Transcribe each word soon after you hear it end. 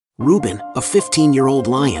Reuben, a 15-year-old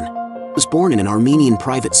lion, was born in an Armenian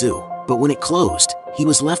private zoo, but when it closed, he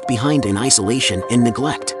was left behind in isolation and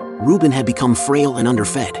neglect. Reuben had become frail and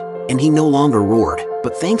underfed, and he no longer roared.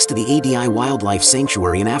 But thanks to the ADI Wildlife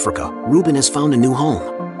Sanctuary in Africa, Reuben has found a new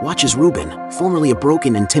home. Watch as Reuben, formerly a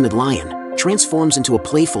broken and timid lion, transforms into a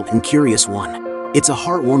playful and curious one. It's a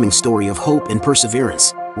heartwarming story of hope and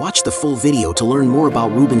perseverance. Watch the full video to learn more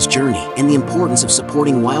about Reuben's journey and the importance of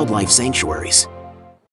supporting wildlife sanctuaries.